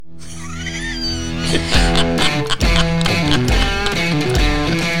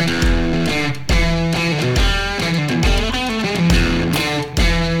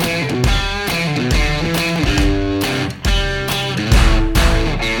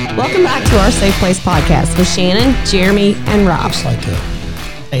Welcome back to our Safe Place podcast with Shannon, Jeremy, and Rob. It's like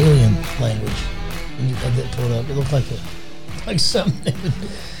a alien language. When you had that pulled up, it looked like something.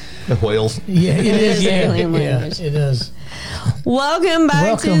 The whales. Yeah, it is. Yeah, alien language. it is. Welcome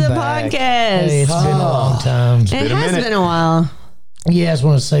back to the podcast. Hey, it's been a long time. It has been a while. Yeah, I just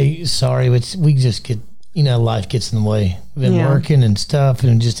want to say sorry, but we just get, life gets in the way. We've been working and stuff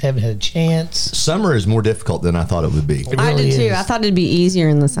and just haven't had a chance. Summer is more difficult than I thought it would be. I did too. I thought it'd be easier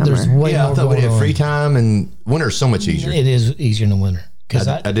in the summer. There's way more I thought we'd going have on. free time, and winter is so much easier. It is easier in the winter.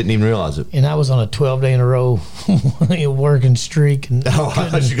 I didn't even realize it. And I was on a 12-day in a row working streak. And Oh, I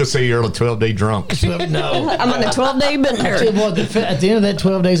thought you were going to say you're on a 12-day drunk. no. I'm on a 12-day bender. At the end of that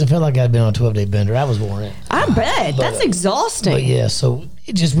 12 days, I felt like I'd been on a 12-day bender. I was worn out. I bet. That's exhausting. But yeah, so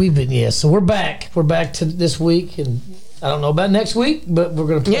so we're back. We're back to this week, and I don't know about next week, but we're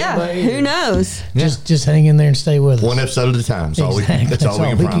going to play it by ear. Who knows? Just hang in there and stay with us. One episode at a time. That's all we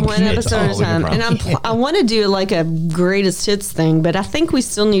can promise. One episode at a time. And I want to do like a greatest hits thing, but I think we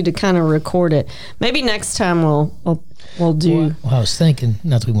still need to kind of record it. Maybe next time we'll do. Well, I was thinking,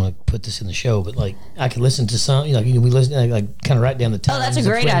 not that we want to put this in the show, but like I could listen to some, we listen, like kind of write down the time. Oh, that's a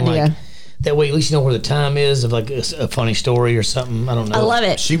great idea. That way, at least you know where the time is of like a funny story or something. I don't know. I love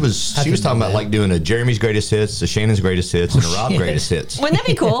it. She was talking about like doing a Jeremy's greatest hits, a Shannon's greatest hits, and a Rob greatest hits. Wouldn't that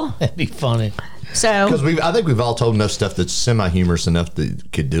be cool? That'd be funny. So because I think we've all told enough stuff that's semi-humorous enough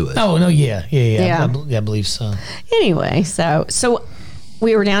that could do it. Oh no, yeah. I believe so. Anyway, so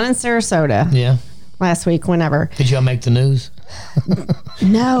we were down in Sarasota. Yeah. Last week, whenever. Did y'all make the news?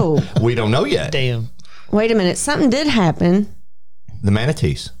 No. We don't know yet. Damn. Wait a minute. Something did happen. The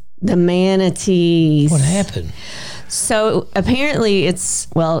manatees. The manatees. What happened? So apparently it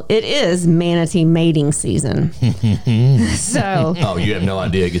is manatee mating season. So Oh, you have no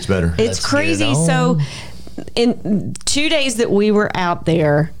idea. It gets better. it's crazy. So in 2 days that we were out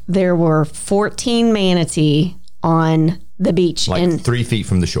there were 14 manatee on the beach. Like and 3 feet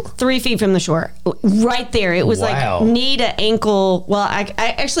from the shore. 3 feet from the shore. Right there. It was Wow. like knee to ankle. Well, I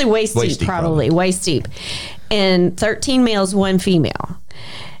actually waist deep, probably. Waist deep. And 13 males, 1 female.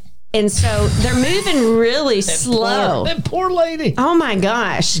 And so they're moving really slow. That poor lady. Oh my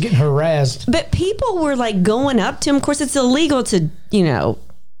gosh. Getting harassed. But people were like going up to him. Of course, it's illegal to,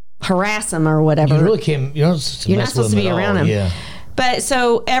 harass them or whatever. You really can't. You're not supposed to be around him. Yeah. But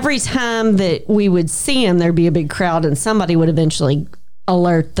so every time that we would see him, there'd be a big crowd and somebody would eventually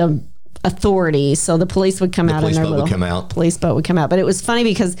alert the authorities. So the police would come out in their little police boat would come out. But it was funny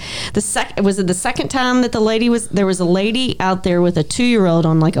because the second time that there was a lady out there with a 2-year-old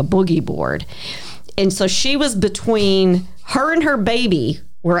on like a boogie board. And so she was between her and her baby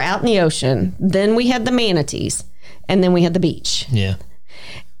were out in the ocean. Then we had the manatees and then we had the beach. Yeah.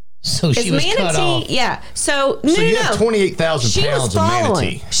 So she was cut off. Yeah. So you have 28,000 pounds of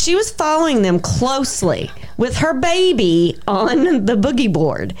manatee. She was following them closely with her baby on the boogie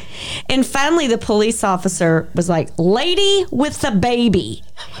board. And finally the police officer was like, "Lady with the baby."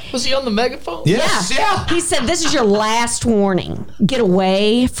 Was he on the megaphone? Yes. Yeah. He said, "This is your last warning. Get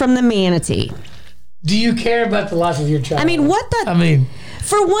away from the manatee." Do you care about the life of your child? I mean,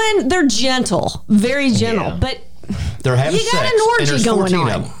 for one, they're gentle, very gentle, Yeah. but They're having you got sex, an and orgy there's going 14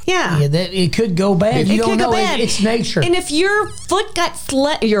 on. of them. Yeah. It could go bad. You don't know. It's nature. And if your foot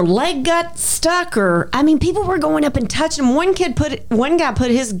your leg got stuck, people were going up and touching them. One guy put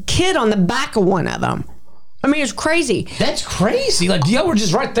his kid on the back of one of them. I mean, it's crazy. That's crazy. Like y'all were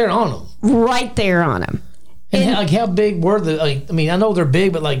just right there on them. Right there on them. And like, how big were the? I know they're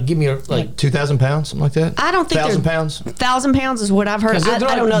big, but like, give me like 2,000 pounds, something like that. I don't think 1,000 pounds. 1,000 pounds is what I've heard. I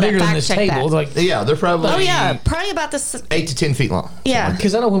don't know bigger that. than Fact this check table. that. Like, Yeah, they're probably Probably about this. 8 to 10 feet long. Yeah,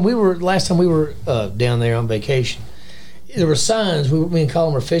 because I know when last time we were down there on vacation, there were signs. Me and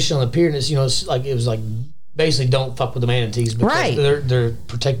Colin were fishing on the pier, and it's it was like basically don't fuck with the manatees because Right. they're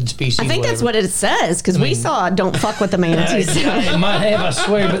protected species. I think that's what it says because we saw "Don't fuck with the manatees." It might have, I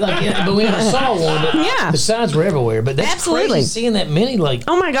swear, but we never saw one. But Yeah. the signs were everywhere. But that's Absolutely. crazy seeing that many. Like,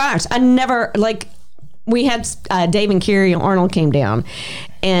 Oh my gosh, I never we had Dave and Carrie Arnold came down,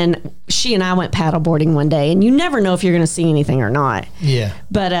 and she and I went paddleboarding one day, and you never know if you're going to see anything or not. yeah,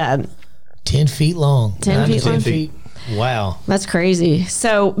 But 10 feet long, 10 feet long. 10 feet. Wow. that's crazy.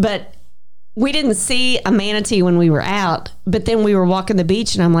 So, but we didn't see a manatee when we were out, but then we were walking the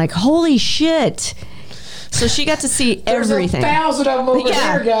beach, and I'm like, holy shit. So she got to see everything. There's 1,000 of them over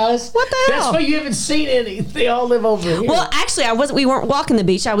Yeah. here, guys. What the hell? That's why you haven't seen any. They all live over here. Well, actually, we weren't walking the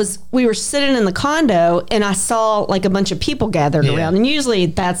beach. We were sitting in the condo, and I saw like a bunch of people gathered around. And usually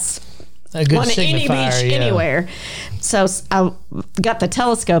that's A good on any signifier, beach anywhere. So I got the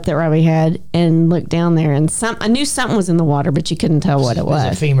telescope that Robbie had and looked down there, and I knew something was in the water, but you couldn't tell what it was.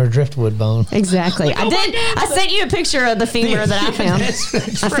 It's a femur driftwood bone. Exactly. I did. I sent you a picture of the femur that I found. I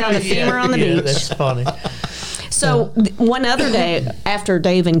found a femur on the beach. That's funny. So one other day after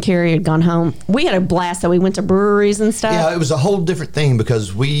Dave and Carrie had gone home, we had a blast. So we went to breweries and stuff. Yeah, it was a whole different thing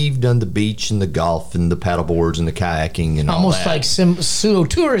because we've done the beach and the golf and the paddle boards and the kayaking and almost all that. like some pseudo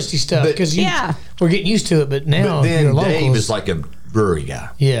touristy stuff because we're getting used to it. But now then Dave is like a brewery guy.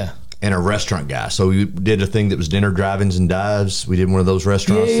 Yeah. And a restaurant guy. So we did a thing that was dinner drive-ins and dives. We did one of those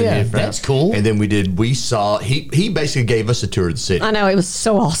restaurants. Yeah. That's cool. And then he basically gave us a tour of the city. I know, it was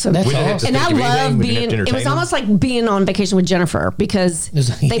so awesome. That's awesome. And I love it was almost like being on vacation with Jennifer because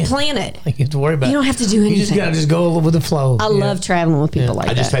they plan it. You have to worry about it. You don't have to do anything. You just got to just go with the flow. I love traveling with people like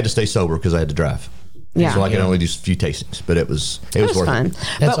that. I just had to stay sober because I had to drive. Yeah. So I could only do a few tastings, but it was worth fun. it.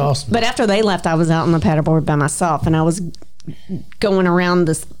 That's awesome. But after they left, I was out on the paddleboard by myself, and I was going around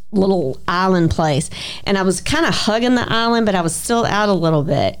this little island place, and I was kind of hugging the island, but I was still out a little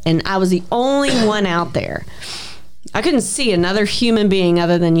bit, and I was the only one out there. I couldn't see another human being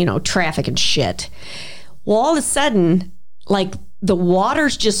other than, traffic and shit. Well, all of a sudden, like, the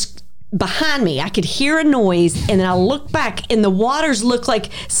water's just behind me. I could hear a noise, and then I look back, and the waters look like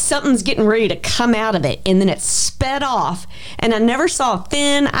something's getting ready to come out of it, and then it sped off, and I never saw a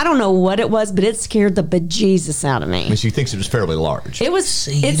fin. I don't know what it was, but it scared the bejesus out of me. I mean, she thinks it was fairly large. It was.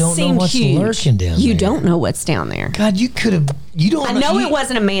 You don't know what's huge. lurking down there. You don't know what's down there. God, you could have. You don't. I know it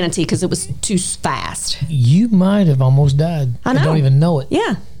wasn't a manatee because it was too fast. You might have almost died. I know. And don't even know it.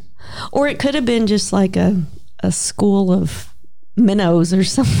 Yeah, or it could have been just like a school of minnows or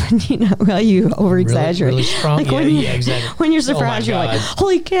something, how you over exaggerate. Really strong. Like exactly. When you're surprised, you're like,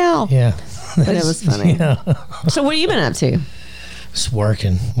 holy cow. Yeah. But it was funny. Yeah. So what have you been up to? Just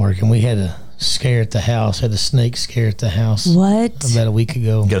working. We had a scare at the house, had a snake scare at the house. What? About a week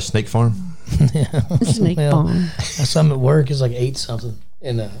ago. You got a snake farm? Snake farm. I'm at work, it's like 8 something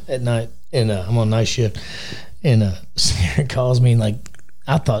at night, and I'm on night shift, and Sarah calls me, and like,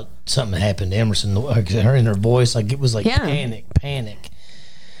 I thought something happened to Emerson. Her in her voice, like it was like panic.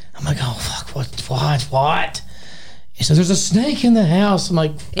 I'm like, oh fuck, what? He said, there's a snake in the house. I'm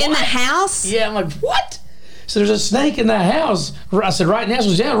like, what? In the house? Yeah, I'm like, what? So there's a snake in the house. I said, right now?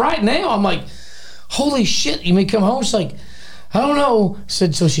 She said, yeah, right now. I'm like, holy shit, you may come home? She's like, I don't know.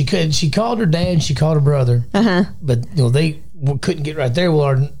 Said so she called her dad and she called her brother. But they couldn't get right there. Well,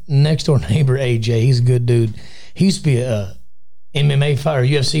 our next door neighbor AJ, he's a good dude. He used to be a MMA fighter,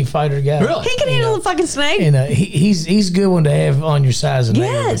 UFC fighter guy. Really? He can handle a fucking snake. And he's a good one to have on your size of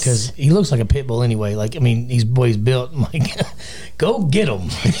neighbor because he looks like a pit bull anyway. Like, I mean, he's built. I'm like, go get him.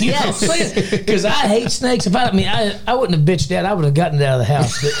 Yes. Because I hate snakes. If I wouldn't have bitched out. I would have gotten it out of the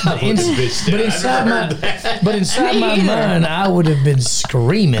house. But inside my mind, I would have been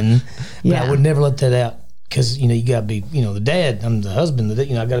screaming. But I would never let that out. Because, you got to be, the dad. I'm the husband. I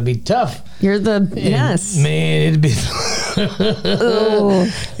got to be tough. You're the, yes. Man, it'd be...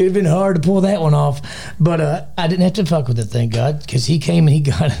 It'd been hard to pull that one off. But I didn't have to fuck with it, thank God. Because he came and he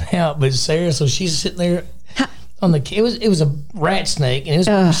got it out. But Sarah, so she's sitting there on the... It was a rat snake.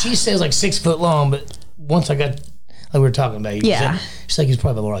 And she says like 6 foot long. But once I got... Like we were talking about. She's like, he's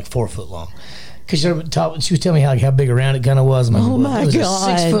probably more like 4 foot long. Because she was telling me how big around it kind of was. Oh my God! It was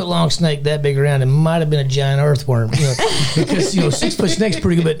a 6 foot long snake that big around. It might have been a giant earthworm. Because 6 foot snake's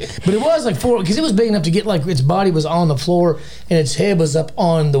pretty good, but it was like 4 because it was big enough to get like its body was on the floor and its head was up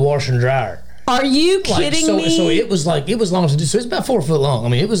on the washer and dryer. Are you kidding me? So it was long. So it's about 4 foot long. I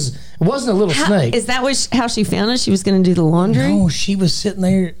mean, it wasn't a little snake. Is that how she found it? She was going to do the laundry. No, she was sitting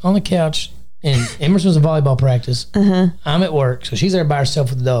there on the couch, and Emerson was at volleyball practice. I'm at work, so she's there by herself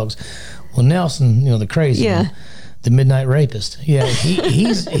with the dogs. Well, Nelson, the crazy one, the midnight rapist. Yeah,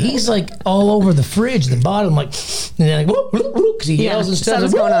 he's like all over the fridge, the bottom, like, and then like, because he yells and stuff.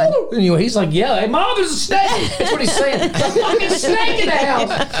 What's going on? And he's like, hey, Mom, there's a snake. That's what he's saying. There's a fucking snake in the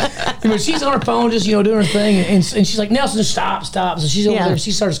house. She's on her phone, just doing her thing, and she's like, Nelson, stop. So she's over there.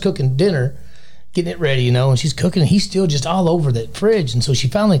 She starts cooking dinner, getting it ready, and she's cooking, and he's still just all over that fridge. And so she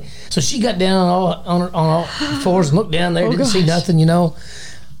got down on all fours and looked down there, didn't see nothing,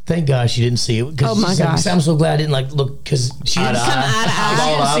 Thank God she didn't see it. Oh my gosh! I'm so glad I didn't look because she didn't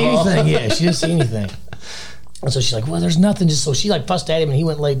see anything. Yeah, she didn't see anything. And so she's like, "Well, there's nothing." So she fussed at him, and he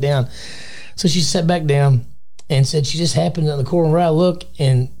went and laid down. So she sat back down and said she just happened on the corner where I look,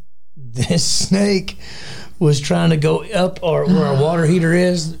 and this snake was trying to go up or where our water heater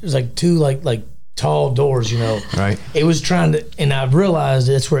is. There's like two tall doors, you know. Right. It was trying to, and I realized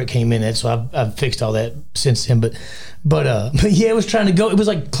that's where it came in at. So I've fixed all that since then. But yeah, it was trying to go. It was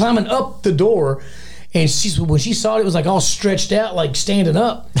like climbing up the door. And when she saw it was like all stretched out, like standing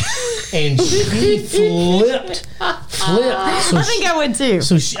up. And she flipped. So I think I would too.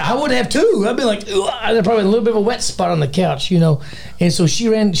 So I would have too. I'd be like, there's probably a little bit of a wet spot on the couch, you know. And so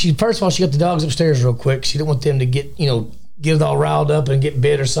first of all, she got the dogs upstairs real quick. She didn't want them to get it all riled up and get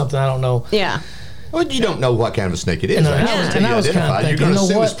bit or something. I don't know. Yeah. Well, you don't know what kind of a snake it is. Right? I was kind of thinking, you're going to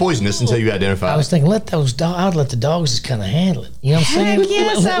assume it's poisonous until you identify it. I was thinking, I'd let the dogs just kind of handle it. You know what I'm saying?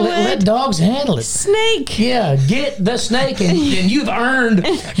 Yes, let dogs handle it. Snake. Yeah, get the snake, and you've earned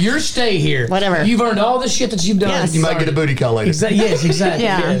your stay here. Whatever. You've earned all the shit that you've done. Yes. You might get a booty call later. Yes, exactly.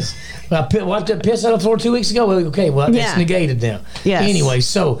 Yeah. Yes. Well, I wiped that piss out of the floor 2 weeks ago. Well, okay, it's negated now. Yes. Anyway,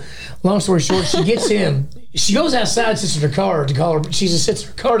 so long story short, she gets him. She goes outside, sits in her car to call her. She just sits in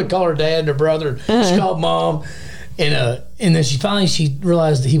her car to call her dad and her brother. She called mom, and then she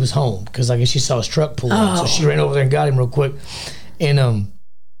realized that he was home because I guess she saw his truck pull in. So she ran over there and got him real quick, and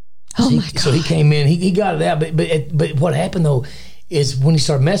so he came in. He got it out, but what happened though is when he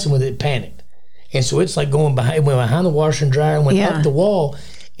started messing with it, it panicked, and so it's like went behind the washer and dryer and went up the wall.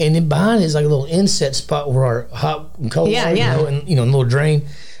 And then behind it is like a little inset spot where our hot and cold water, you know, and a little drain.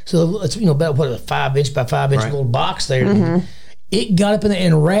 So it's about a 5 inch by 5 inch little box there. Mm-hmm. It got up in there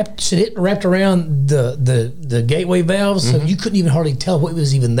and wrapped around the gateway valves, so you couldn't even hardly tell what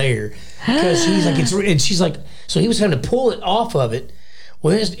was even there. Because she's like, so he was having to pull it off of it.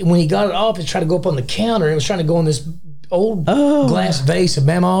 When he got it off, it tried to go up on the counter. And it was trying to go in this old glass vase of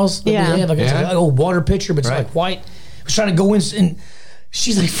Mama's that we have, like it's like an old water pitcher, but it's like white. It was trying to go in, and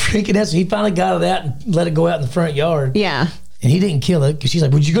she's like freaking out. So he finally got it out and let it go out in the front yard. Yeah. And he didn't kill it because she's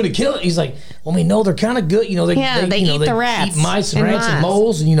like, "Well, you going to kill it?" He's like, "Well, no, they're kind of good. You know, they eat the rats, eat mice and rats and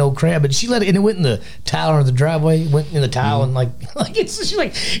moles and crab." But she let it, and it went in the tile under the driveway. Went in the tile and it's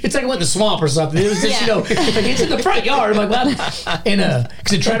like it went in the swamp or something. It was just like it's in the front yard. I'm like, what? And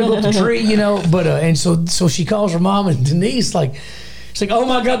because it tried to go up the tree, but and so she calls her mom and Denise like. She's like, oh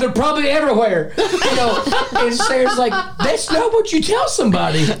my God, they're probably everywhere. And Sarah's like, that's not what you tell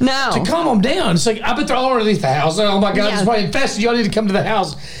somebody. No. To calm them down. It's like, I bet they're all underneath the house. Oh my God, it's probably infested. Y'all need to come to the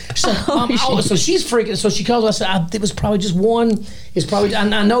house. She's like, so she's freaking. So she calls. I said, it was probably just one. It's probably.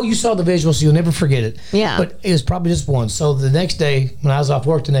 I know you saw the visual, so you'll never forget it. Yeah. But it was probably just one. So the next day, when I was off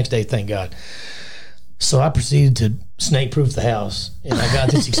work, thank God. So I proceeded to snake-proof the house, and I got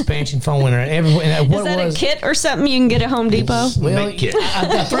this expansion foam winner. Is that a kit or something you can get at Home Depot? Well,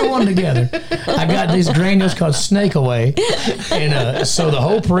 I threw one together. I got these granules called Snake Away, and so the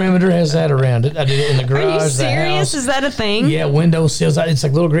whole perimeter has that around it. I did it in the garage. Are you serious? The house. Is that a thing? Yeah, window sills. It's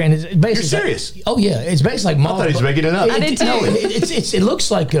like little granules. You're serious? Oh yeah, it's basically like. I thought he was making it up. I did too. No, it looks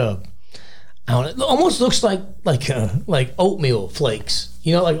like I don't know. It almost looks like oatmeal flakes.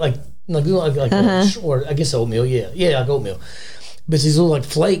 Or I guess oatmeal, like oatmeal. But it's these little like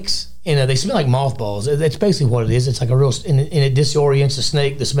flakes, and they smell like mothballs. That's basically what it is. It's like a real, and it disorients the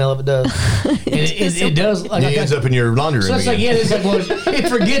snake. The smell of it does, and it does. Like it ends up in your laundry room. So it's it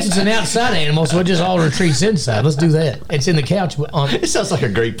forgets it's an outside animal, so it just all retreats inside. Let's do that. It's in the couch. It sounds like a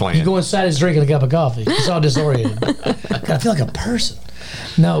great plan. You go inside, it's drinking a cup of coffee. It's all disoriented. God, I feel like a person.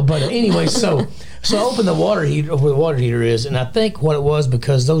 No, but anyway, so I opened the water heater where the water heater is, and I think what it was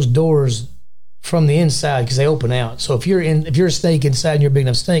because those doors from the inside, because they open out. So if you're a snake inside and you're a big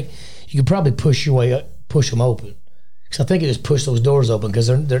enough snake, you could probably push your way up, push them open. Because I think it just pushed those doors open because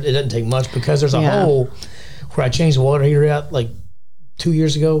it doesn't take much because there's a hole where I changed the water heater out like 2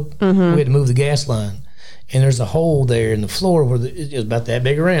 years ago. Mm-hmm. We had to move the gas line, and there's a hole there in the floor where it was about that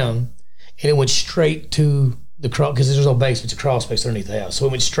big around, and it went straight to the crawl because there's no basement, it's a crawl space underneath the house. So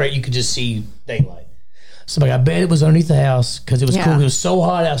it went straight, you could just see daylight. So I bet it was underneath the house because it was cool. It was so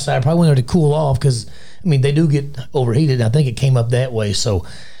hot outside. I probably went there to cool off because, they do get overheated. And I think it came up that way. So,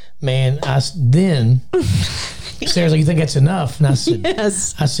 man, then Sarah's like, you think that's enough? And I said,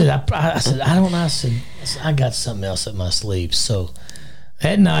 yes. I said, I don't know. I said, I got something else up my sleeve. So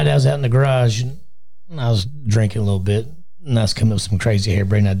that night I was out in the garage and I was drinking a little bit. And I was coming up with some crazy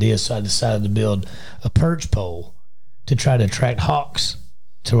harebrained ideas. So I decided to build a perch pole to try to attract hawks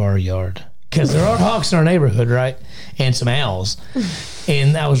to our yard. Because there are hawks in our neighborhood, right? And some owls.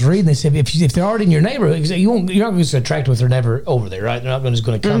 And I was reading, they said, if they're already in your neighborhood, you're not going to attract them if they're never over there, right? They're not just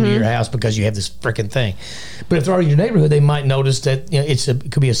going to come to your house because you have this freaking thing. But if they're already in your neighborhood, they might notice that it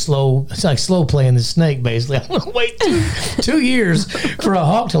could be it's like slow playing the snake, basically. I'm going to wait 2 years for a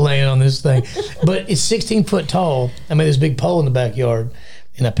hawk to land on this thing. But it's 16 foot tall. I made this big pole in the backyard.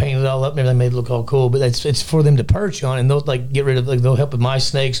 And I painted it all up and everything, made it look all cool. But it's for them to perch on, and they'll like get rid of, like they'll help with my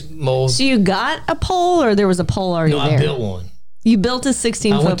snakes, moles. So you got a pole, or there was a pole already there? No, I built one. You built a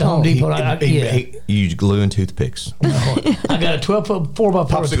 16-foot pole. I went to Home Depot. You use glue and toothpicks. No, I got a 12-foot 4x4,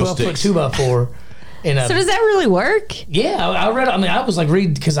 12-foot 2x4. And so does that really work? Yeah, I read. I mean, I was like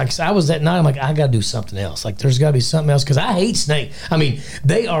reading because I was that night. I'm like, I got to do something else. Like, there's got to be something else because I hate snakes. I mean,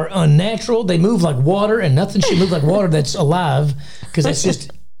 they are unnatural. They move like water, and nothing should move like water that's alive because that's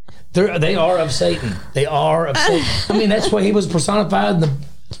just. They are of Satan. They are of Satan. I mean, that's why he was personified in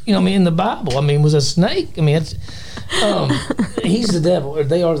the, in the Bible. I mean, was a snake. I mean, it's. He's the devil, or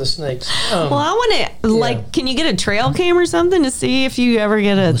they are the snakes. Well, I want to, can you get a trail cam or something to see if you ever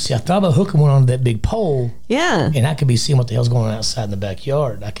get a... See, I thought about hooking one onto that big pole. Yeah. And I could be seeing what the hell's going on outside in the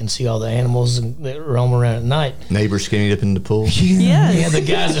backyard. I can see all the animals that roam around at night. Neighbors skinny up in the pool. Yeah. Yeah, the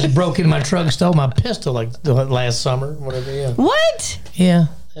guys that broke into my truck and stole my pistol like last summer, whatever, yeah. What? Yeah,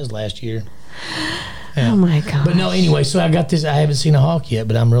 that was last year. Yeah. Oh my god! But no, anyway. So I got this. I haven't seen a hawk yet,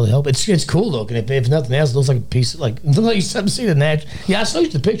 but I'm really hoping it's cool looking. If nothing else, it looks like a piece of it looks like you see the natural. Yeah, I saw you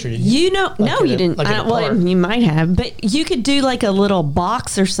the picture. Didn't you? No, you didn't. Well, you might have, but you could do like a little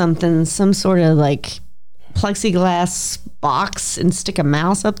box or something, some sort of like plexiglass box, and stick a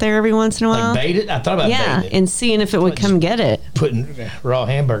mouse up there every once in a while. Like bait it. I thought about bait it and seeing if it would come get it. Putting raw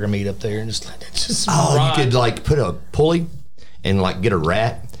hamburger meat up there and just you could like put a pulley and like get a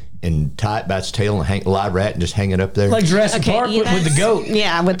rat. And tie it by its tail and hang a live rat and just hang it up there. Like Jurassic Park with the goat.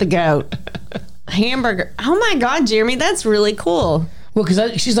 Yeah, with the goat. Hamburger. Oh my God, Jeremy, that's really cool. Well,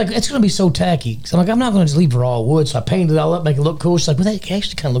 because she's like, it's going to be so tacky. So I'm like, I'm not going to just leave raw wood. So I painted it all up, make it look cool. She's like, well, that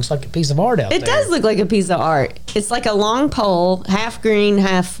actually kind of looks like a piece of art out there. It does look like a piece of art. It's like a long pole, half green,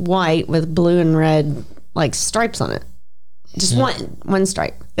 half white, with blue and red like stripes on it. Just one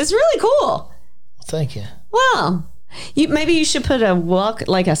stripe. It's really cool. Well, thank you. Wow. Maybe you should put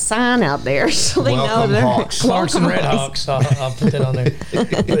a sign out there so they know they're Clarkson Red Hawks. I'll put that on there.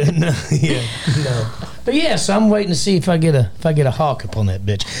 But yeah, so I'm waiting to see if I get a hawk up on that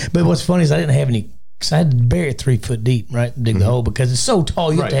bitch. But what's funny is I didn't have any. Cause I had to bury it 3 foot deep, right? Dig the hole because it's so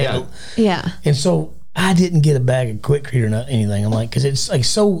tall. You have to have it. Yeah. And so I didn't get a bag of Quikrete or not anything. I'm like, because it's like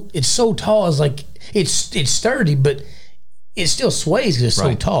it's so tall. It's like it's sturdy, but it still sways because it's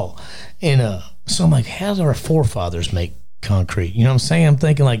so tall. And so I'm like, how do our forefathers make concrete? You know what I'm saying? I'm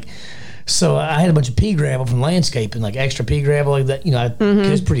thinking like, so I had a bunch of pea gravel from landscaping, like extra pea gravel like that.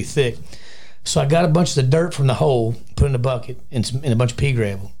 It's pretty thick. So I got a bunch of the dirt from the hole, put in a bucket, and a bunch of pea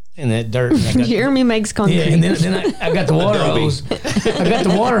gravel. And that dirt. And I got Jeremy makes concrete. Yeah, and then I got the water hose. I got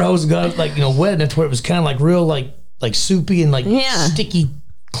the water hose and got it like, wet. And that's where it was kind of like real like soupy and like sticky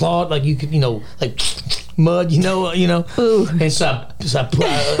clawed, like you could, like mud, Ooh. And so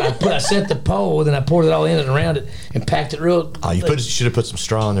I set the pole, then I poured it all in and around it and packed it real. Oh, you should have put some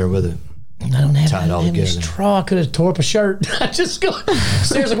straw in there with it. I don't have any straw. I could have tore up a shirt. I just go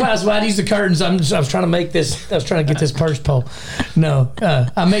seriously. Why'd use the curtains? I was trying to make this. I was trying to get this purse pole. No,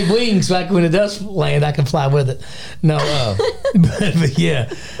 I made wings like when it does land, I can fly with it. No, but yeah.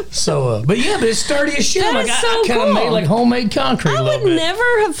 So, but it's sturdy as shit. That is so I kind of made like homemade concrete. I would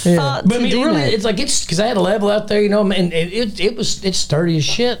never have thought. But it's like it's because I had a level out there, and it's sturdy as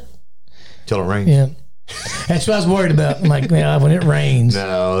shit. Till it rains. Yeah. That's what I was worried about. I'm like, when it rains.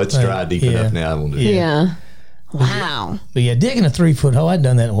 No, it's dry deep enough now. I won't do that. Yeah. Wow. But yeah, digging a 3 foot hole, I'd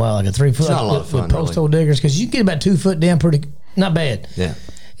done that in a while. Like a 3 foot it's not a lot of fun, with post hole diggers, because you can get about 2 foot down pretty, not bad. Yeah.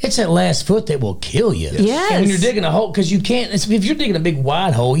 It's that last foot that will kill you. Yes. And when you're digging a hole, because you can't, if you're digging a big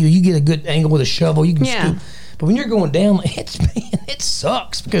wide hole, you get a good angle with a shovel, you can scoop. But when you're going down, it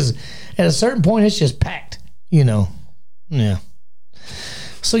sucks, because at a certain point, it's just packed, Yeah.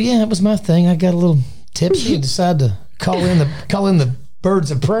 So yeah, that was my thing. I got a little tipsy and decided to call in the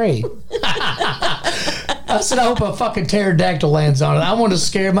birds of prey. I said, I hope a fucking pterodactyl lands on it. I want to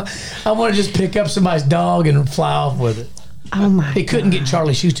scare I want to just pick up somebody's dog and fly off with it. Oh my! It couldn't get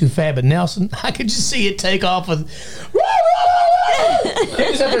Charlie. She was too fat, but Nelson, I could just see it take off with.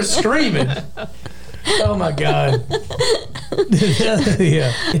 He was out there screaming. Oh my God!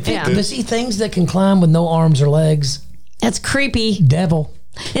 Yeah. But see, things that can climb with no arms or legs. That's creepy. Devil.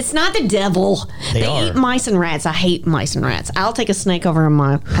 It's not the devil. They eat mice and rats. I hate mice and rats. I'll take a snake over a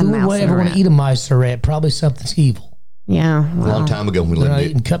mouse. Who would ever want to eat a mice or rat? Probably something's evil. Yeah. Well, a long time ago, when we lived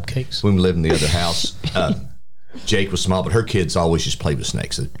eating cupcakes. When we lived in the other house, Jake was small, but her kids always just played with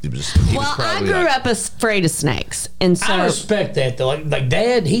snakes. I grew up afraid of snakes, and so I respect that though. Like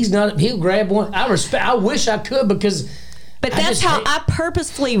Dad, he'll grab one. I wish I could, because But that's how I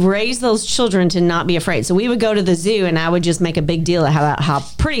purposefully raised those children to not be afraid. So we would go to the zoo and I would just make a big deal about how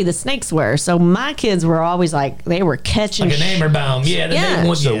pretty the snakes were. So my kids were always like, they were catching. Like an Ammerbaum.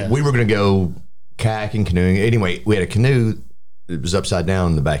 Yeah. So we were going to go kayaking, canoeing. Anyway, we had a canoe. It was upside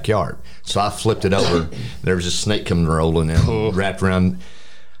down in the backyard. So I flipped it over. There was a snake coming rolling and wrapped around.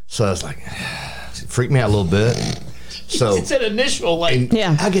 So I was like, it freaked me out a little bit. So it's an initial, like.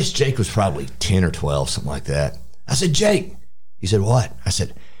 Yeah. I guess Jake was probably 10 or 12, something like that. I said, Jake. He said, what? I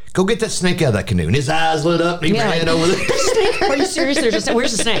said, go get that snake out of that canoe. And his eyes lit up and he ran over there. Are you serious?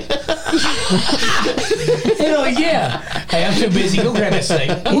 Where's the snake? Yeah. Hey, I'm too busy. Go grab that snake.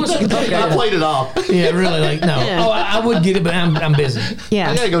 I played it off. Yeah, really. Like, no. Yeah. Oh, I would get it, but I'm busy.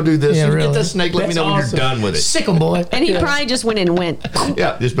 Yeah. I got to go do this. Yeah, really. Get that snake. Let me know when you're done with it. Sick 'em, boy. And he probably just went in and went.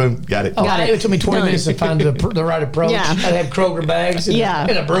 Yeah, just boom. Got it. It took me 20 minutes to find the right approach. Yeah. I'd have Kroger bags and, Yeah.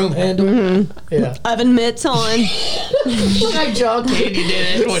 and a broom handle. Yeah. Oven mitts on. Like John Candy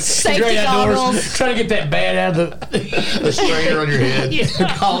did it. Safety Great outdoors. goggles. Trying to get that bat out of The strainer on your head. Yeah.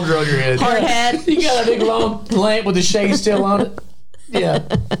 Cauldron on your head. Hard hat. You got a big long lamp with the shade still on it. Yeah.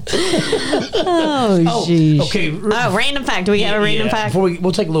 Oh, jeez. Okay. Oh, random fact. Do we have a random fact? Before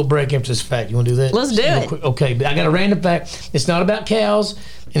we'll take a little break after this fact. You want to do that? Let's do it. Quick. Okay, but I got a random fact. It's not about cows,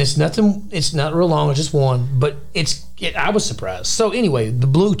 and it's nothing. It's not real long. It's just one, but I was surprised. So anyway, the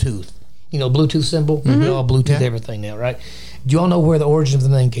Bluetooth. You know, Bluetooth symbol. We all Bluetooth everything now, right? Do you all know where the origin of the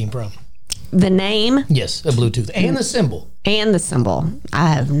name came from? The name Yes, a Bluetooth and the symbol. and the symbol.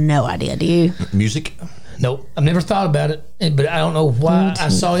 I have no idea. Do you? Music. Nope, I've never thought about it, but I don't know why. I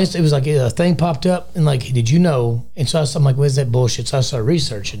saw it. It was like a thing popped up, and like, did you know? And so I'm like, where's that bullshit? So I started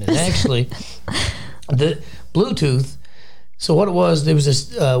researching, and actually, the Bluetooth. So what it was, there was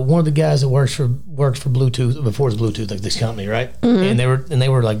this one of the guys that worked for Bluetooth before it was Bluetooth, like this company, right? And they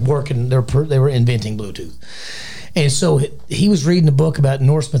were like working. They were inventing Bluetooth. And so he was reading a book about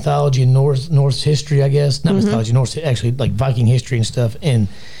Norse mythology and Norse history, I guess. Not mythology, Norse, actually, like Viking history and stuff. And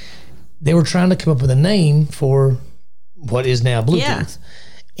they were trying to come up with a name for what is now Bluetooth.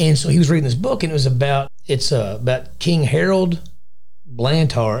 Yeah. And so he was reading this book, and it was about King Harold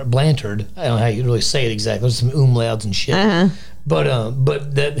Blantyre. I don't know how you really say it exactly. There's some umlauts and shit.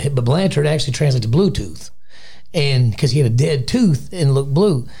 But Blantyre actually translates to Bluetooth. And because he had a dead tooth and looked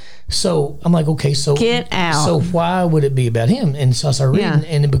blue. So I'm like, okay, so Get out. So why would it be about him? And so I started reading,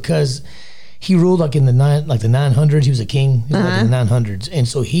 and because he ruled like in the 900s, he was a king. He was like in the 900s, and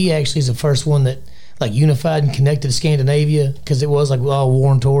so he actually is the first one that like unified and connected Scandinavia, because it was like all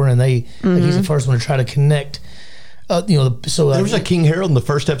war and torn, and he's the first one to try to connect. There was a King Harold in the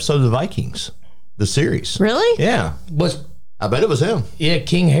first episode of the Vikings, the series. Really? Yeah. I bet it was him. Yeah,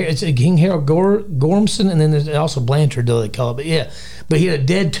 King Harold Gormson, and then there's also Blantyre, though they call it. But yeah, but he had a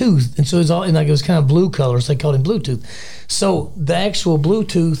dead tooth, and so it was kind of blue color, so they called him Bluetooth. So the actual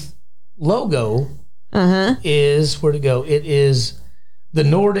Bluetooth logo is where'd it go? It is the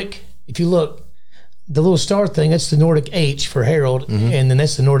Nordic. If you look, the little star thing, that's the Nordic H for Harold, and then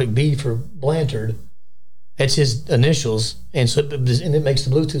that's the Nordic B for Blantyre. That's his initials, and it makes the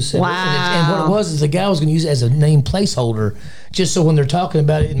Bluetooth symbol. Wow. And what it was is the guy was going to use it as a name placeholder, just so when they're talking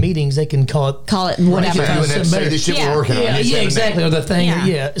about it in meetings, they can call it whatever. So you wouldn't have to say this shit we're working on. Yeah, exactly. Or the thing. Yeah.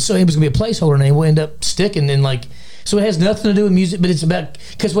 Yeah. So it was going to be a placeholder name. We'll end up sticking and like. So it has nothing to do with music, but it's about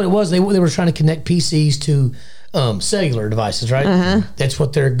because what it was they were trying to connect PCs to cellular devices, right? That's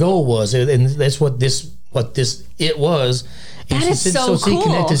what their goal was, and that's what this it was. That is so cool. He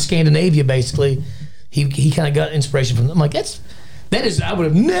connected Scandinavia basically. He kind of got inspiration from them. I'm like, that is, I would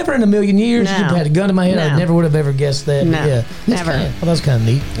have never in a million years, No. if you had a gun in my head, No. I never would have ever guessed that. No. Yeah. Never. That was kind of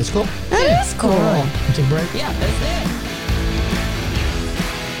neat. That's cool. That is cool. All right. We'll take a break. Yeah, that's it.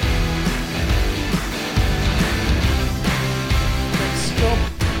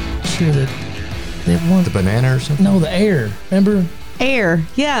 Sure that one. The banana or something? No, the Air. Remember? Air.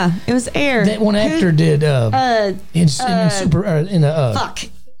 Yeah, it was Air. That one actor did in Fuck.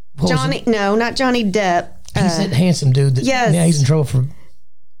 was Johnny. No, not Johnny Depp. he's that handsome dude that yes. now he's in trouble for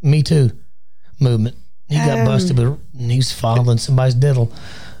Me Too movement. He got busted, but he's fondling somebody's diddle.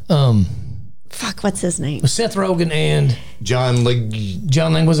 Fuck, what's his name? Seth Rogen and John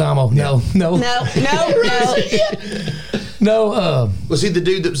Leguizamo. No. No. Was he the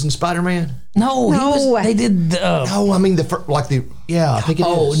dude that was in Spider-Man? No. They did. No, I mean I think it is.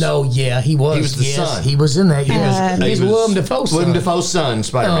 Oh no, yeah, he was. He was the son. He was in that. He's Willem Dafoe's son. Willem Dafoe's son,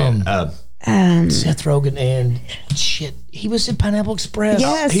 Spider-Man. Seth Rogen and shit. He was in Pineapple Express.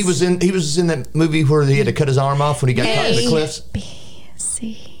 Yes. He was in that movie where he had to cut his arm off when he got caught in the cliffs.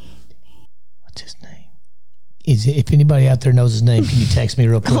 B-C. What's his name? if anybody out there knows his name, can you text me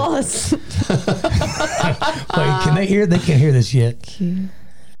real quick? Close. Wait, can they hear? They can't hear this yet.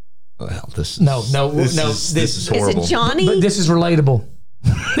 Well, this is horrible. Is it Johnny? But this is relatable.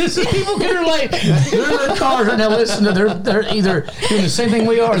 This is people can relate. They're in their cars right now listening. They're either doing the same thing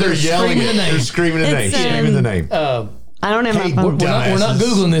we are. They're yelling the name. They're screaming the name. Screaming the name. I don't have my phone. We're not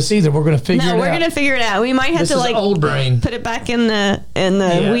Googling this either. We're going to figure it out. No, we're going to figure it out. We might have to old brain. Put it back in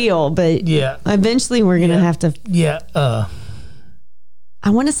the wheel, but eventually we're going to have to. Yeah. I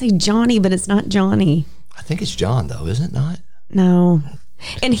want to say Johnny, but it's not Johnny. I think it's John, though, isn't it not? No.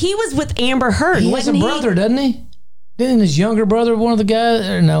 And he was with Amber Heard. He has a brother, doesn't he? Didn't his younger brother one of the guys?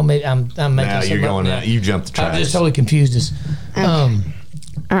 Or no, maybe I'm making now you're going now. You jumped the tracks. I just totally confused us. Okay. All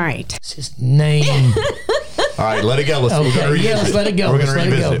right. It's his name. All right, let it go. Let's let it go. We're going to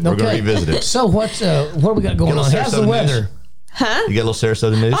revisit it. We're going to revisit it. So what do we got going on? How's the weather? Huh? You got a little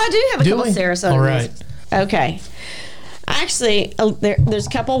Sarasota news? Oh, I do have a couple Sarasota news. All right. Okay. Actually, there's a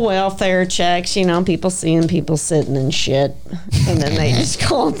couple welfare checks. You know, people seeing people sitting in shit, and then they just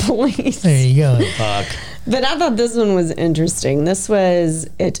call police. There you go. Fuck. But I thought this one was interesting. This was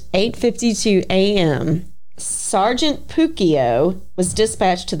at 8:52 a.m. Sergeant Puccio was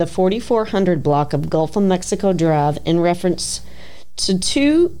dispatched to the 4400 block of Gulf of Mexico Drive in reference to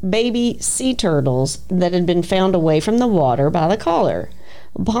 2 baby sea turtles that had been found away from the water by the caller.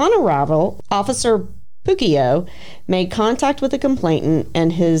 Upon arrival, Officer Puccio made contact with the complainant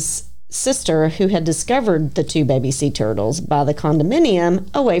and his sister, who had discovered the 2 baby sea turtles by the condominium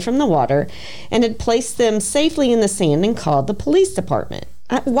away from the water and had placed them safely in the sand, and called the police department.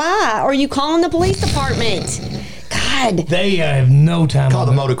 Why are you calling the police department? God. They have no time. Call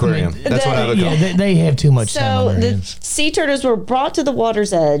the motor aquarium. That's what I would call. They have too much time on their hands. So the sea turtles were brought to the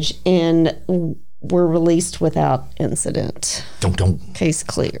water's edge and were released without incident. Case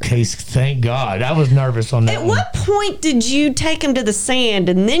clear. Thank God. I was nervous on that At what point did you take them to the sand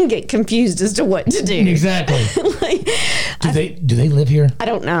and then get confused as to what to do? Exactly. Do they live here? I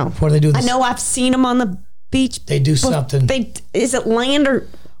don't know. What do they do? I know I've seen them on the beach. They do something. Is it land or...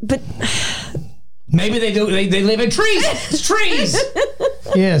 But... Maybe they do. They live in trees. It's trees.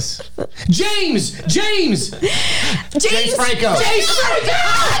 Yes. James Franco.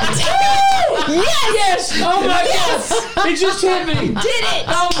 Yes. Oh my God. It just hit me. Did it?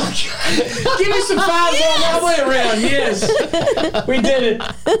 Oh my God. Give me some fives all the way around. Yes. We did it.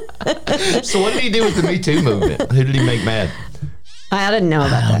 So what did he do with the Me Too movement? Who did he make mad? I didn't know about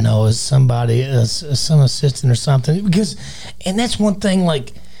that. I don't know. It was somebody, some assistant or something. And that's one thing,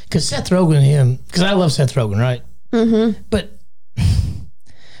 like, because Seth Rogen and him, because I love Seth Rogen, right? Mm-hmm. But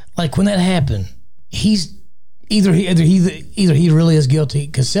like when that happened, he's either he really is guilty,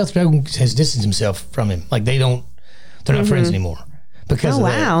 because Seth Rogen has distanced himself from him. Like they're not friends anymore because of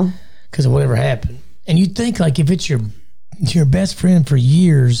that, because of whatever happened. And you'd think, like, if it's your best friend for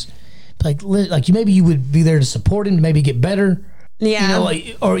years, like maybe you would be there to support him, to maybe get better. Yeah. But like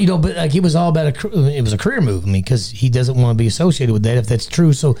it was all about it was a career move. I mean, because he doesn't want to be associated with that if that's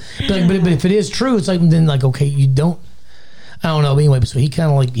true. So, but if it is true, it's like, then like, okay, you don't. I don't know. But anyway, so he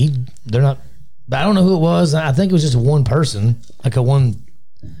kind of like they're not. But I don't know who it was. I think it was just one person, like a one.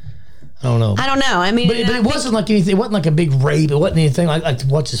 I don't know. I mean, but it wasn't like anything. It wasn't like a big rape. It wasn't anything like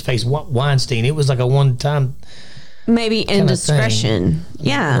what's his face, Weinstein. It was like a one time. Maybe indiscretion.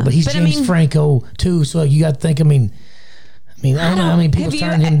 Yeah, but he's James Franco too. So you got to think. I mean, I don't know how many people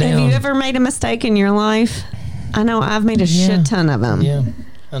turned him down. Have you ever made a mistake in your life? I know I've made a shit ton of them. Yeah,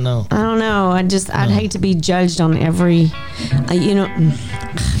 I know. I don't know. I'd hate to be judged on every,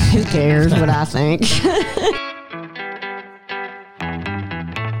 who cares what I think?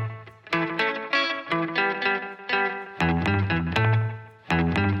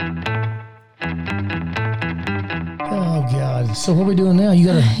 Oh God! So what are we doing now? You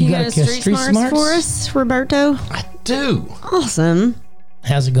got a street smarts for us, Roberto? I do. Awesome.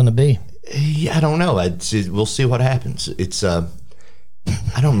 How's it going to be? Yeah, I don't know. We'll see what happens. It's I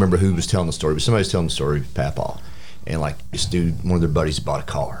don't remember who was telling the story, but somebody was telling the story of Papaw, and like this dude, one of their buddies bought a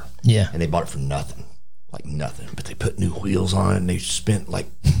car. Yeah, and they bought it for nothing, like nothing. But they put new wheels on it, and they spent like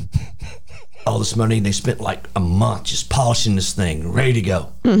all this money, and they spent like a month just polishing this thing, ready to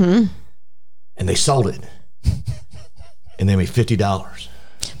go. Mm-hmm. And they sold it, and they made $50.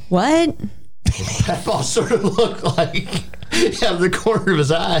 What? Papaw sort of looked like, out of the corner of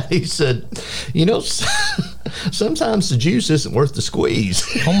his eye, he said, sometimes the juice isn't worth the squeeze.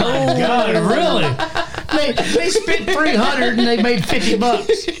 Oh my God, really? They spent $300 and they made $50.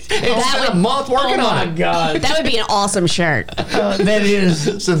 They spent a month working on it. Oh my God. That would be an awesome shirt. That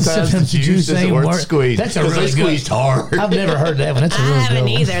is. Sometimes the juice isn't worth the squeeze. That's a really good. Squeezed hard. I've never heard that one. That's a really good one. I haven't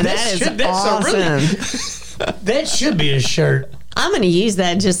either. That's awesome. That should be a shirt. I'm going to use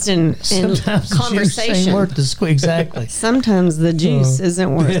that just in conversation. Ain't worth the squeeze. Exactly. Sometimes the juice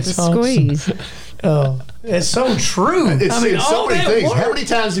isn't worth the squeeze. Awesome. Oh, it's so true. It's so many things. Work. How many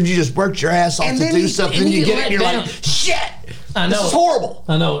times have you just worked your ass off to do something and you get it and you're like, shit, I know this is horrible.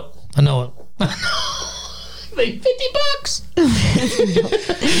 I know it. Made $50.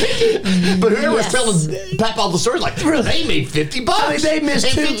 But whoever was telling Pap all the stories, like, they made $50. I mean, they missed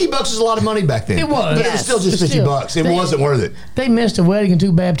 $50 is a lot of money back then. It was. But it was still just $50. It wasn't worth it. They missed a wedding and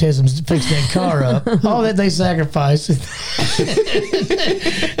 2 baptisms to fix that car up. All that they sacrificed. They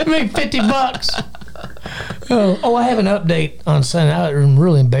made $50. Oh, I have an update on Sunday. I'm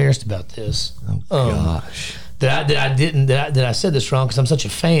really embarrassed about this. Oh, gosh. That I said this wrong because I'm such a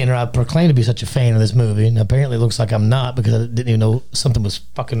fan, or I proclaim to be such a fan of this movie, and apparently it looks like I'm not because I didn't even know something was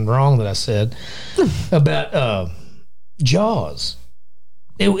fucking wrong that I said about Jaws.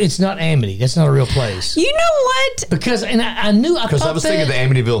 It's not Amity. That's not a real place. You know what? Because I knew because I was thinking of the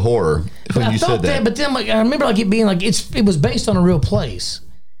Amityville Horror when you said that. But then I remember it being like it was based on a real place.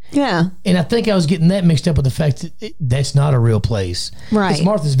 Yeah, and I think I was getting that mixed up with the fact that that's not a real place. Right, it's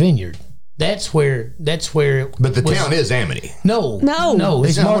Martha's Vineyard. That's where. But the town is Amity. No.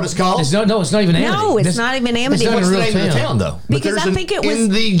 It's not what it's called. It's not even Amity. No, it's not even Amity. What's the name of the town, though? Because I think it was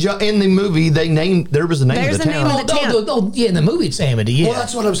in the movie. There was a name of the town. Name of the town. Oh, yeah, in the movie it's Amity. Yeah. Well,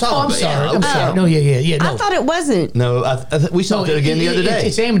 that's what I was talking about. I'm sorry. No, yeah. No. I thought it wasn't. No, we saw it again the other day.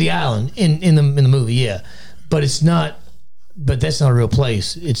 It's Amity Island in the movie. Yeah, but it's not. But that's not a real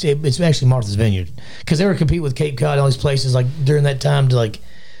place. It's actually Martha's Vineyard because they were competing with Cape Cod and all these places like during that time to like.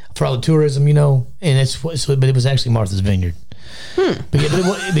 For all the tourism, and but it was actually Martha's Vineyard. But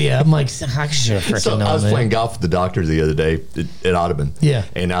I'm like, I should have freaking known. I was playing golf with the doctor the other day at Audubon. Yeah.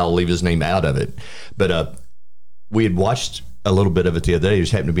 And I'll leave his name out of it. But we had watched a little bit of it the other day. It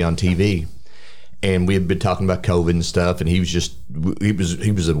just happened to be on TV. And we had been talking about COVID and stuff, and he was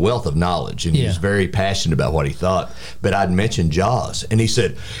a wealth of knowledge, and he was very passionate about what he thought. But I'd mentioned Jaws, and he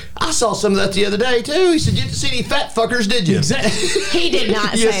said, "I saw some of that the other day too." He said, "You didn't see any fat fuckers, did you?" Exactly. He did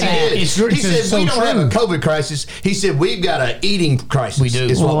not say that. He said, "We don't have a COVID crisis." He said, "We've got an eating crisis." We do.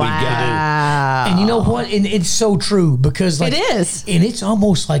 Is what we've got to do. And you know what? And it's so true because it is, and it's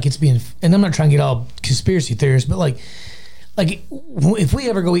almost like it's being. And I'm not trying to get all conspiracy theorists, but like if we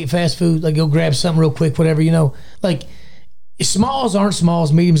ever go eat fast food, like go grab something real quick, whatever, like smalls aren't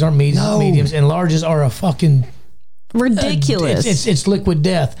smalls, mediums aren't mediums, and larges are a fucking ridiculous. It's liquid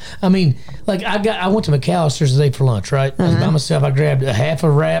death. I mean, like I went to McAllister's today for lunch, right? I was by myself. I grabbed a half a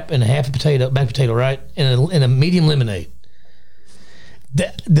wrap and a half a baked potato, right, and a medium lemonade.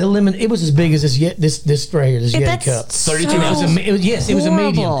 The lemon, it was as big as this right here, this Yeti cup. 32 ounces. It was a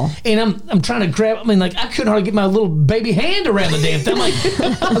medium. And I'm trying to grab. I mean, like I couldn't hardly get my little baby hand around the damn thing. I'm like,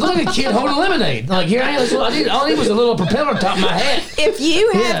 I was like a kid holding lemonade. Like here I am. All I need was a little propeller top of my hat. If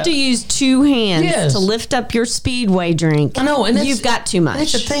you have to use 2 hands to lift up your Speedway drink, I know, and you've got too much.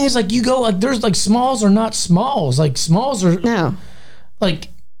 That's the thing is like you go like there's like smalls are not smalls. Like smalls are like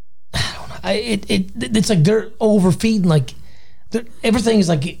I don't know. It's like they're overfeeding like. Everything is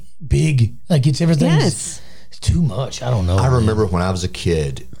like big, like it's everything. Yes, it's too much. I don't know. I remember when I was a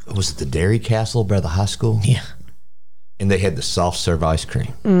kid. Was it the Dairy Castle by the high school? Yeah, and they had the soft serve ice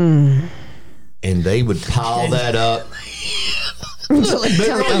cream, and they would pile that up.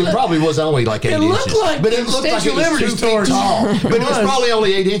 It probably was only like 8 inches. But it looked like it was 2 feet tall. But it was probably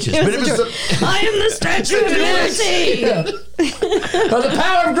only 8 inches. But it was. I am the Statue of Liberty. By the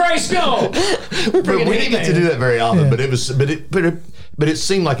power of Grayskull. But we didn't get to do that very often. But it was. But it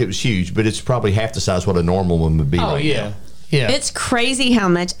seemed like it was huge. But it's probably half the size what a normal one would be. Oh yeah. Yeah. It's crazy how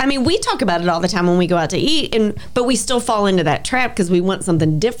much. I mean, we talk about it all the time when we go out to eat, but we still fall into that trap because we want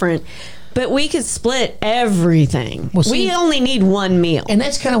something different. But we could split everything. Well, see, we only need one meal. And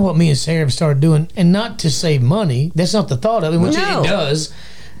that's kind of what me and Sarah have started doing. And not to save money. That's not the thought of it, which it does.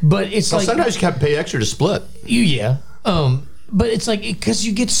 But it's like... Sometimes you have to pay extra to split. But it's like, because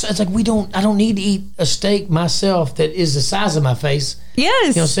you get... It's like, I don't need to eat a steak myself that is the size of my face. Yes. You know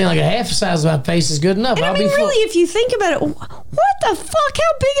what I'm saying? Like a half the size of my face is good enough. And I mean, really, if you think about it, what the fuck?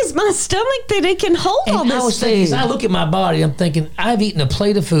 How big is my stomach that it can hold all this food? As I look at my body, I'm thinking, I've eaten a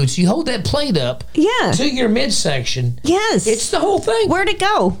plate of food. So you hold that plate up to your midsection. Yes. It's the whole thing. Where'd it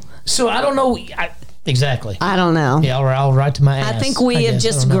go? So I don't know. Exactly. I don't know. Yeah, I'll write to my ass. I think we have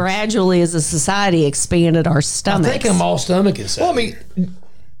just gradually, as a society, expanded our stomachs. I think I'm all stomach inside. Well, I mean,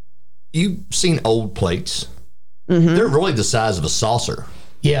 you've seen old plates. Mm-hmm. They're really the size of a saucer.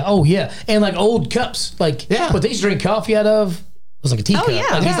 Yeah. Oh, yeah. And like old cups. Like what they used to drink coffee out of. was like a teacup. Oh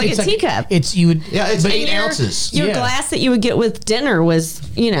yeah, it's like a teacup. It's you would. Yeah, it's 8 ounces. Your glass that you would get with dinner was,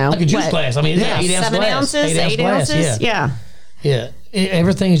 like a juice glass. I mean, 8 ounces, 8 ounces. Yeah.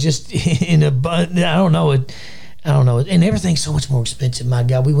 Everything is just in a. I don't know it. And everything's so much more expensive. My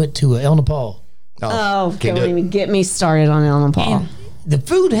God, we went to El Nepal. Don't even get me started on El Nepal. And the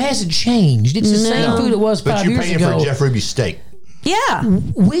food hasn't changed. It's the same food it was 5 years ago. But you're paying for Jeff Ruby's steak. Yeah,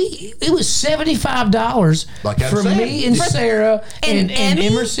 it was $75 for me and Sarah and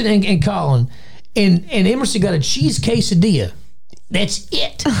Emerson and Colin, and Emerson got a cheese quesadilla. That's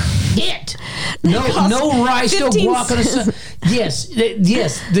it. No rice, no guac. Yes.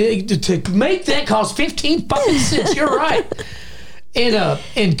 To make that cost 15 fucking cents. You're right.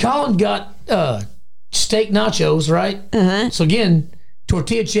 And Colin got steak nachos, right? Uh-huh. So again,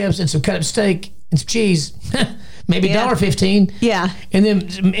 tortilla chips and some cut up steak and some cheese. Maybe $1.15. Yeah. And then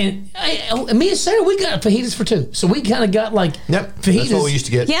me and Sarah, we got fajitas for 2. So we kind of got like fajitas. That's what we used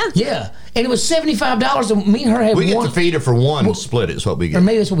to get. Yeah. Yeah. And it was $75. And me and her had we one. We get the fajita for 1 and split it is what we get. Or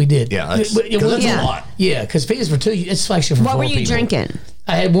maybe that's what we did. Yeah. That's a lot. Yeah, because fajitas for 2, it's flagship for 4 people. What were you drinking?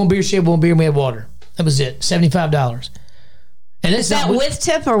 I had 1 beer, she had 1 beer, and we had water. That was it. $75. And is that with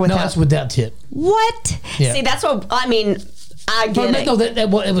tip or without? No, that's without tip. What? Yeah. See, that's what I mean. I get it.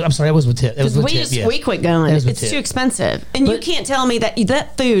 No, I'm sorry, that was with tip. That was with tip. We quit going. It's too expensive, and you can't tell me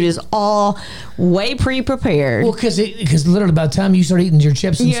that food is all way pre-prepared. Well, because literally by the time you start eating your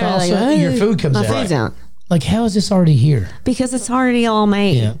chips and salsa, your food comes out. My food's out. Like, how is this already here? Because it's already all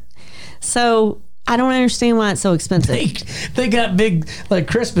made. Yeah. So I don't understand why it's so expensive. They got big like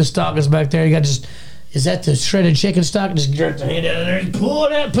Christmas stockings back there. You got just. Is that the shredded chicken stock? Just jerk the hand out of there, and pull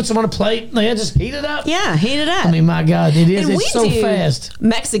it out, put some on a plate, and just heat it up. Yeah, heat it up. I mean, my God, it's so fast.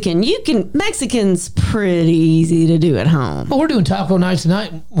 Mexican's pretty easy to do at home. Well, we're doing taco night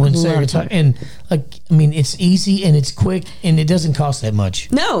tonight when Sarah and it's easy and it's quick and it doesn't cost that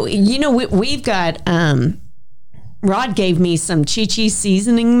much. No, we've got. Rod gave me some Chi-Chi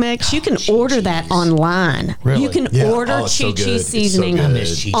seasoning mix. You can order that online. Really? You can order Chi-Chi seasoning I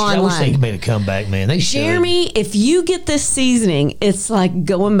miss Chi-Chi. online. I wish they made a comeback, man. They should. Jeremy, if you get this seasoning, it's like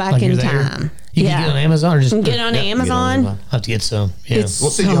going back in time. You can get it on Amazon or just get it on Amazon. I'll have to get some. Yeah. We'll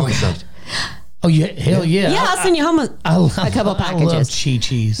send you home some. Oh, hell yeah. Yeah, I'll send you home a couple packages. I love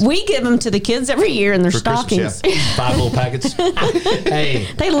Chi-Chi's. We give them to the kids every year in their stockings. Yeah. 5 little packets. Hey.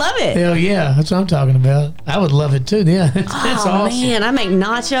 They love it. Hell yeah. That's what I'm talking about. I would love it too. Yeah. That's awesome. Man, I make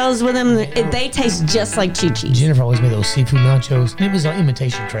nachos with them. They taste just like Chi-Chi's. Jennifer always made those seafood nachos. It was an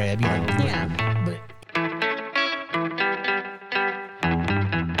imitation crab, Yeah. But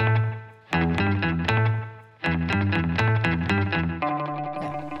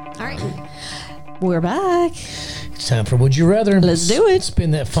we're back. It's time for Would You Rather. Let's do it. Spin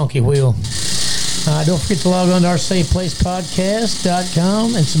that funky wheel. Don't forget to log on to our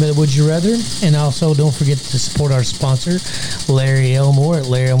SafePlacePodcast.com and submit a Would You Rather. And also don't forget to support our sponsor, Larry Elmore at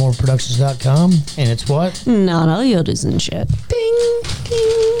LarryElmoreProductions.com. And it's what? Not all Yodas and shit. Ding,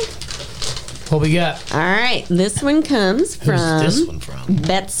 ding. What we got? All right. This one comes from... Who's this one from?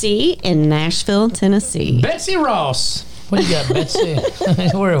 Betsy in Nashville, Tennessee. Betsy Ross. What do you got, Betsy?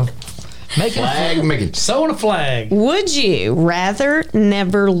 We're sewing a flag. Would you rather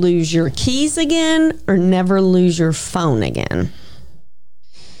never lose your keys again or never lose your phone again?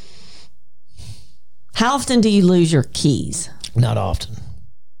 How often do you lose your keys? Not often.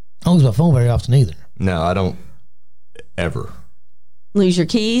 I don't lose my phone very often either. No, I don't ever. Lose your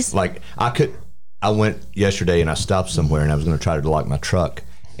keys? Like, I went yesterday and I stopped somewhere and I was going to try to lock my truck,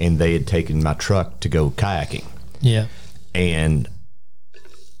 and they had taken my truck to go kayaking. Yeah. And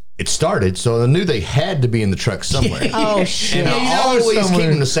it started, so I knew they had to be in the truck somewhere. Oh, shit. And I always keep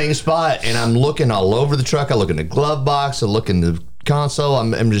them in the same spot, and I'm looking all over the truck. I look in the glove box. I look in the console.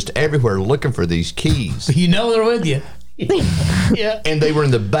 I'm just everywhere looking for these keys. You know they're with you. Yeah. And they were in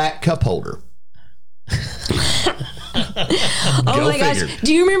the back cup holder. Oh, my gosh.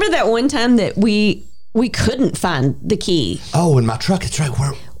 Do you remember that one time that we couldn't find the key? Oh, in my truck. It's right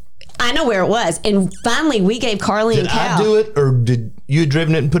where... I know where it was. And finally, we gave Carly and Cal. Did I do it, or did you had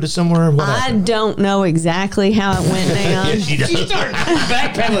driven it and put it somewhere? What happened? I don't know exactly how it went down. Yes, she started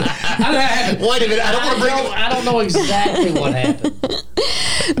backpedaling. Wait a minute. I don't want to bring it. I don't know exactly what happened.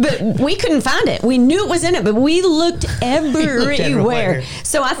 But we couldn't find it. We knew it was in it, but we looked everywhere.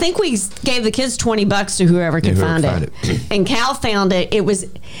 So I think we gave the kids $20 to whoever could find it. And Cal found it. It was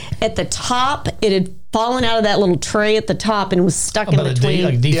at the top. It had fallen out of that little tray at the top and was stuck in between.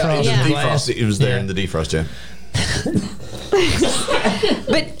 It was there in the defrost, yeah.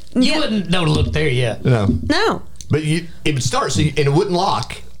 But you wouldn't know to look there yet. No. No. But it would start, and it wouldn't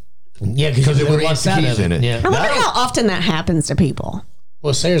lock. Yeah, because it would lock the keys in it. Yeah. I wonder how often that happens to people.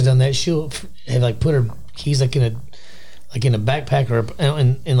 Well, Sarah's done that. She'll have like put her keys like in a backpack or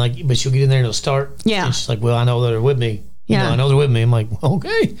and like, but she'll get in there and it'll start. Yeah. And she's like, well, I know they're with me. Yeah. I know they're with me. I'm like,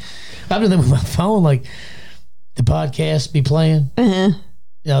 okay. I've done that with my phone. Like the podcast be playing.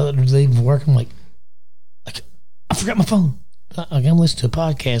 Leave work. I'm like, I forgot my phone. I'm listening to a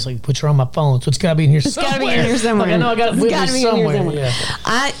podcast. Like, put you on my phone, so it's got to be in here somewhere. It's got to be in here somewhere. Like, I know I got it with me somewhere.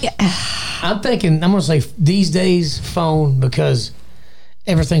 Yeah. I'm thinking. I'm gonna say these days phone, because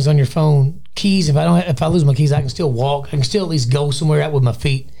everything's on your phone. Keys. If I lose my keys, I can still walk. I can still at least go somewhere out with my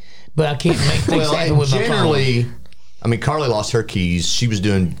feet. But I can't make things happen with my phone. I mean, Carly lost her keys. She was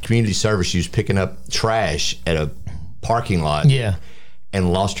doing community service. She was picking up trash at a parking lot. Yeah.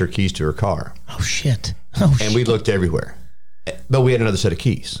 And lost her keys to her car. Oh shit. And we looked everywhere. But we had another set of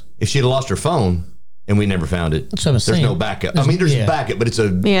keys. If she had lost her phone and we never found it, there's no backup. There's backup, but it's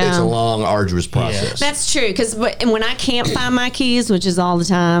a long, arduous process. That's true, because when I can't find my keys, which is all the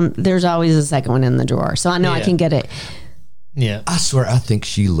time, there's always a second one in the drawer. So I know I can get it. Yeah. I swear, I think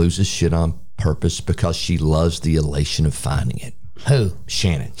she loses shit on purpose because she loves the elation of finding it. Who?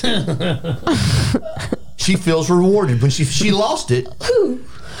 Shannon. She feels rewarded when she lost it.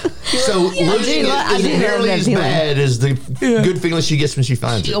 So losing it isn't nearly as bad as the good feeling she gets when she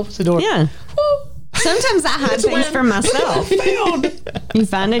finds it. She opens the door. Yeah. Sometimes I hide things from myself. You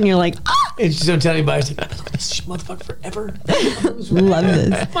find it and you're like, oh! And she's gonna tell anybody, she's like, I've been looking at this motherfucker forever. Love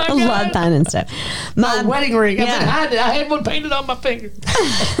this. I love finding stuff. My wedding ring. I've been hiding it. I had one painted on my finger.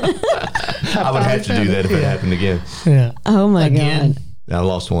 I would have to do that if it happened again. Yeah. Oh my God. I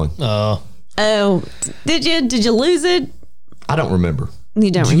lost one. Oh, did you lose it? I don't remember. You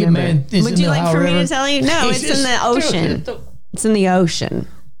don't remember. Would you like for me to tell you? No, it's in the ocean. It's in the ocean.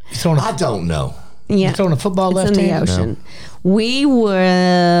 I don't know. Yeah. You're throwing a football left hand? It's in the ocean. No. We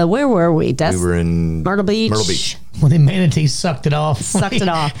were, where were we? We were in Myrtle Beach. When the manatees sucked it off.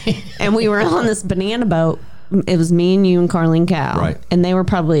 And we were on this banana boat. It was me and you and Carlene Cow. Right. And they were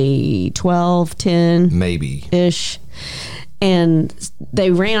probably 12, 10. Maybe-ish. And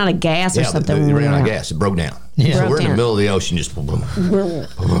they ran out of gas or something. They ran out of gas. It broke down. Yeah. So we're in the middle of the ocean, just boom, boom,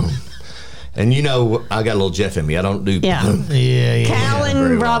 boom. And I got a little Jeff in me. I don't do. Yeah. Cal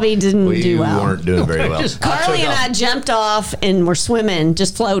and Robbie didn't do well. We weren't doing very well. Carly and I jumped off and were swimming,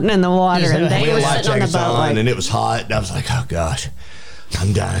 just floating in the water, and they were sitting on the boat. And it was hot. And I was like, oh gosh,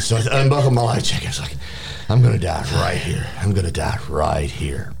 I'm dying. So I unbuckled my life jacket. I was like, I'm going to die right here. I'm going to die right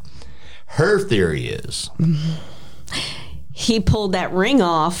here. Her theory is. He pulled that ring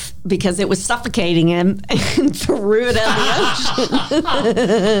off because it was suffocating him and threw it out the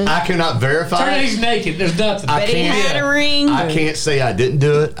ocean. I cannot verify. He's naked. There's nothing. But he had a ring. I can't say I didn't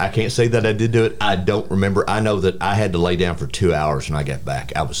do it. I can't say that I did do it. I don't remember. I know that I had to lay down for 2 hours when I got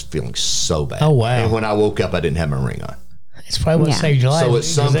back. I was feeling so bad. Oh, wow. And when I woke up, I didn't have my ring on. It's probably what saved your life. So at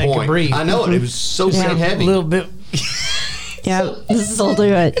some point, I know it. It was so heavy. A little bit. Yeah, this will do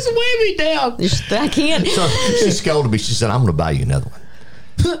it. It's weighing me down. I can't. So she scolded me. She said, I'm going to buy you another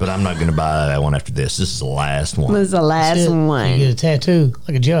one. But I'm not going to buy that one after this. This is the last one. This is the last one. You get a tattoo,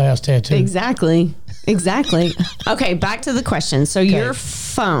 like a jailhouse tattoo. Exactly. Okay, back to the question. So your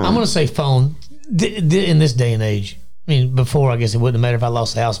phone. I'm going to say phone. In this day and age. I mean, before, I guess it wouldn't matter if I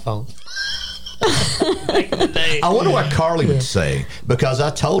lost the house phone. I wonder what Carly would say, because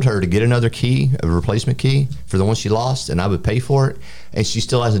I told her to get another key, a replacement key for the one she lost, and I would pay for it, and she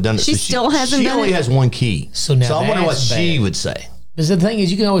still hasn't done it. She only has one key. So I wonder what she would say. Because the thing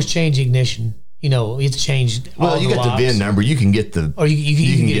is, you can always change the ignition. You know, you have to change. Well, you got the VIN number. You can get the. Or you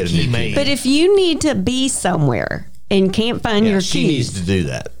can get a key made. But if you need to be somewhere and can't find your keys, she needs to do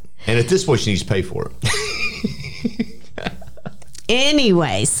that. And at this point, she needs to pay for it.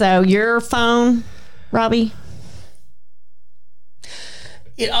 Anyway, so your phone, Robbie?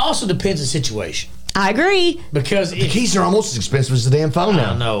 It also depends on the situation. I agree. Because the keys are almost as expensive as the damn phone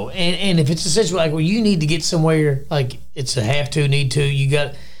now. I know. And if it's a situation like where you need to get somewhere, like it's a have to, need to, you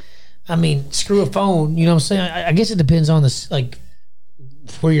got, I mean, screw a phone, you know what I'm saying? I guess it depends on this, like,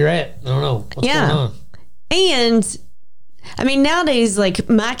 where you're at. I don't know. What's going on? And, I mean, nowadays, like,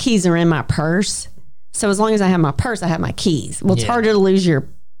 my keys are in my purse. So as long as I have my purse, I have my keys. Well, it's harder to lose your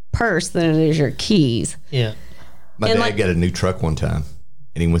purse than it is your keys. Yeah. My dad got a new truck one time,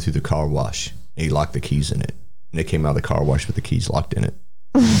 and he went through the car wash, and he locked the keys in it. And it came out of the car wash with the keys locked in it.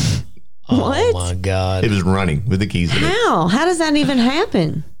 What? Oh, my God. It was running with the keys in it. How? How does that even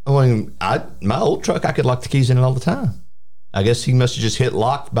happen? My old truck, I could lock the keys in it all the time. I guess he must have just hit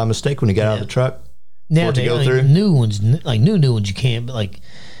lock by mistake when he got out of the truck. Now, to go through. New ones, like new ones you can't, but like,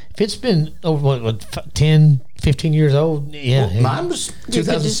 if it's been over, 10, 15 years old. Yeah. Well, mine was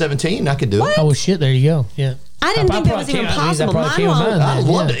 2017. I could do it. Oh, well, shit. There you go. Yeah. I didn't think that was even possible. I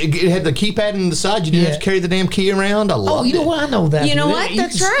loved it. It had the keypad on the side. You didn't have to carry the damn key around. I loved it. You know what? I know that. You know what?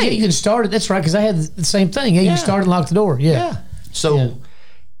 That's right. Yeah, you can start it. That's right, because I had the same thing. Yeah, you can start and lock the door. Yeah. So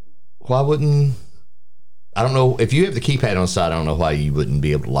why wouldn't... I don't know. If you have the keypad on the side, I don't know why you wouldn't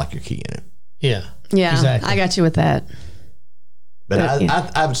be able to lock your key in it. Yeah. Yeah, exactly. I got you with that. But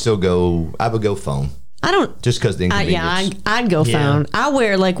I would still go... I would go phone. I don't... Just because the inconvenience. I'd go phone. I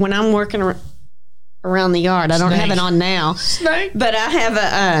wear, like, when I'm working around the yard, I don't have it on now. But I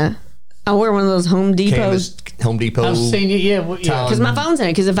have I wear one of those Home Depot. I've seen it, because my phone's in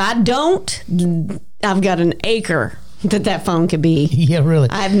it. Because if I don't, I've got an acre that phone could be. Yeah, really.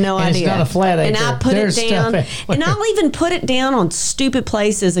 I have no idea. It's not a flat acre. And I put it down, and I'll even put it down on stupid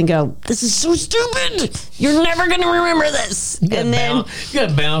places and go, "This is so stupid. You're never going to remember this." And then you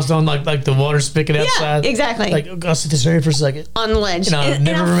got bounced on like the water spigot outside. Yeah, exactly. Like, I'll sit this area for a second on the ledge, and I'll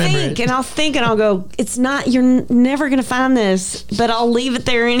never remember it. And I'll think, and I'll go, "It's not. You're never going to find this," but I'll leave it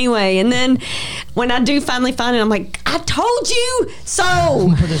there anyway. And then when I do finally find it, I'm like, "I told you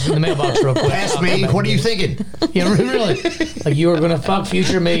so." Put this in the mailbox real quick. Ask me, what are you thinking? Yeah, really. Like, you were going to fuck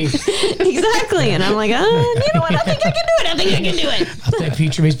future me. Exactly. And I'm like, you know what? I think I can do it. I think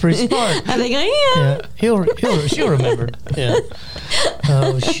future me's pretty smart. I think I am. Yeah. She'll remember. Yeah.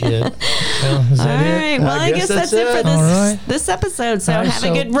 Oh, shit. Well, is that all right. it? Well, I guess that's it for this episode. So have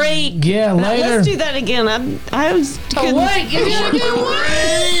a good break. Yeah, later. Let's do that again. I was wait. You got to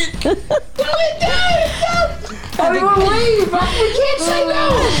wait. What are we doing? Oh, you want to leave? We can't say no.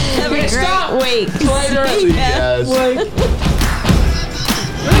 Have a great week. Later. See you guys. Wait.